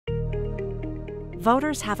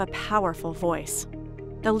Voters have a powerful voice.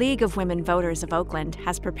 The League of Women Voters of Oakland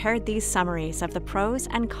has prepared these summaries of the pros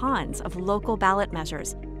and cons of local ballot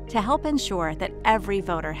measures to help ensure that every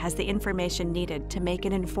voter has the information needed to make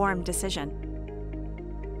an informed decision.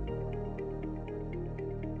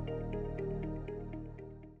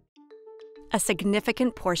 A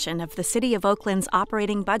significant portion of the City of Oakland's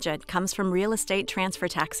operating budget comes from real estate transfer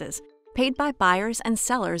taxes, paid by buyers and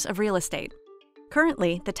sellers of real estate.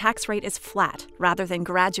 Currently, the tax rate is flat rather than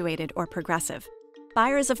graduated or progressive.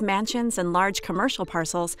 Buyers of mansions and large commercial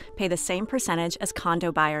parcels pay the same percentage as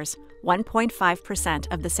condo buyers,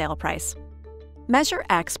 1.5% of the sale price. Measure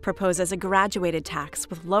X proposes a graduated tax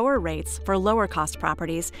with lower rates for lower-cost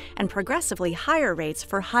properties and progressively higher rates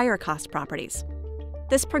for higher-cost properties.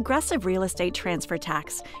 This progressive real estate transfer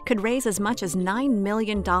tax could raise as much as $9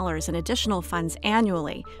 million in additional funds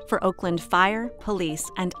annually for Oakland fire,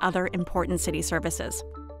 police, and other important city services.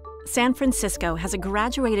 San Francisco has a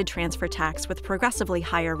graduated transfer tax with progressively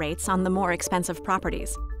higher rates on the more expensive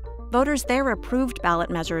properties. Voters there approved ballot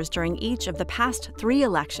measures during each of the past 3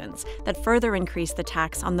 elections that further increased the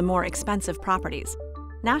tax on the more expensive properties.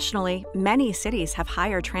 Nationally, many cities have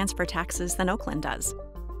higher transfer taxes than Oakland does.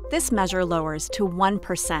 This measure lowers to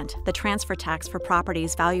 1% the transfer tax for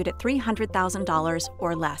properties valued at $300,000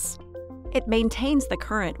 or less. It maintains the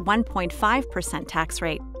current 1.5% tax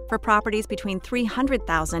rate for properties between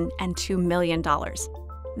 $300,000 and $2 million.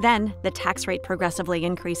 Then, the tax rate progressively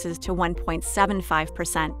increases to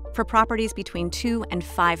 1.75% for properties between $2 and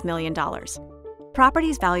 $5 million.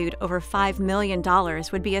 Properties valued over $5 million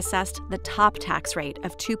would be assessed the top tax rate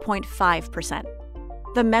of 2.5%.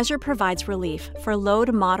 The measure provides relief for low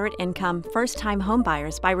to moderate income first-time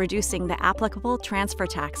homebuyers by reducing the applicable transfer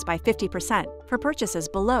tax by 50% for purchases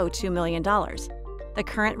below $2 million. The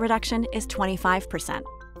current reduction is 25%.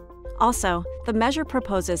 Also, the measure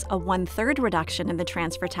proposes a 1/3 reduction in the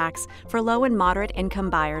transfer tax for low and moderate income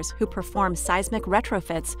buyers who perform seismic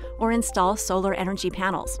retrofits or install solar energy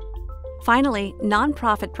panels. Finally,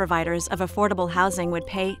 nonprofit providers of affordable housing would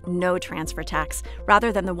pay no transfer tax,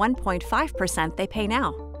 rather than the 1.5% they pay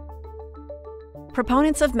now.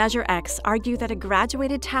 Proponents of Measure X argue that a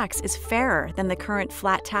graduated tax is fairer than the current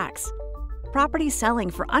flat tax. Properties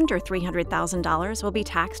selling for under $300,000 will be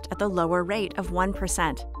taxed at the lower rate of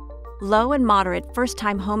 1%. Low and moderate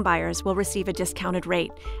first-time homebuyers will receive a discounted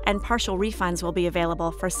rate, and partial refunds will be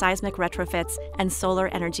available for seismic retrofits and solar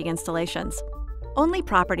energy installations. Only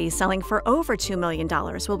properties selling for over $2 million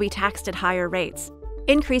will be taxed at higher rates.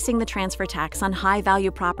 Increasing the transfer tax on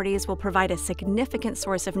high-value properties will provide a significant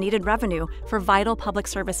source of needed revenue for vital public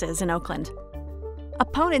services in Oakland.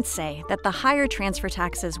 Opponents say that the higher transfer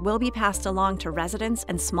taxes will be passed along to residents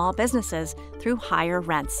and small businesses through higher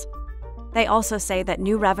rents. They also say that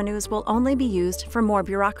new revenues will only be used for more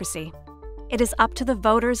bureaucracy. It is up to the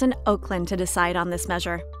voters in Oakland to decide on this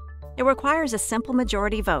measure. It requires a simple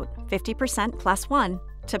majority vote, 50% plus 1,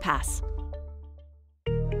 to pass.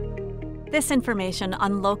 This information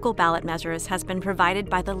on local ballot measures has been provided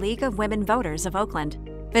by the League of Women Voters of Oakland.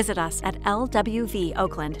 Visit us at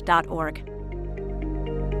lwvoakland.org.